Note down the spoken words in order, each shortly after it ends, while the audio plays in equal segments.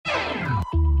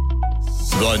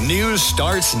The news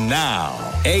starts now.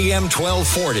 AM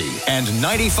 1240 and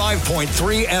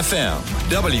 95.3 FM.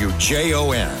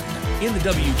 WJON. In the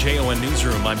WJON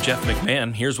newsroom, I'm Jeff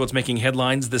McMahon. Here's what's making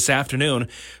headlines this afternoon.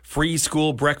 Free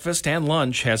school breakfast and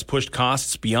lunch has pushed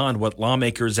costs beyond what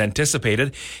lawmakers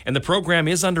anticipated, and the program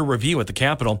is under review at the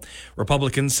Capitol.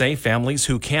 Republicans say families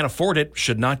who can't afford it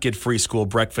should not get free school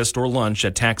breakfast or lunch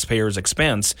at taxpayers'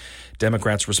 expense.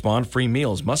 Democrats respond free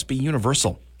meals must be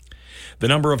universal. The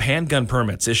number of handgun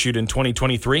permits issued in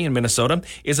 2023 in Minnesota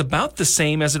is about the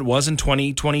same as it was in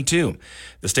 2022.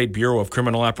 The State Bureau of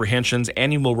Criminal Apprehension's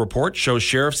annual report shows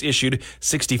sheriffs issued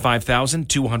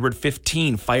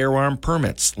 65,215 firearm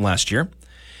permits last year.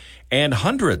 And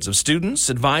hundreds of students,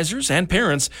 advisors, and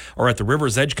parents are at the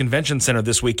River's Edge Convention Center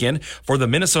this weekend for the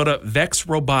Minnesota VEX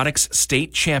Robotics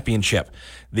State Championship.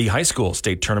 The high school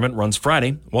state tournament runs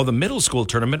Friday, while the middle school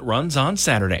tournament runs on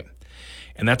Saturday.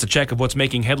 And that's a check of what's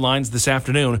making headlines this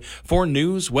afternoon. For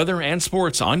news, weather, and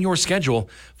sports on your schedule,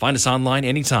 find us online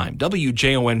anytime,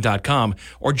 WJON.com,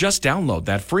 or just download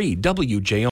that free WJON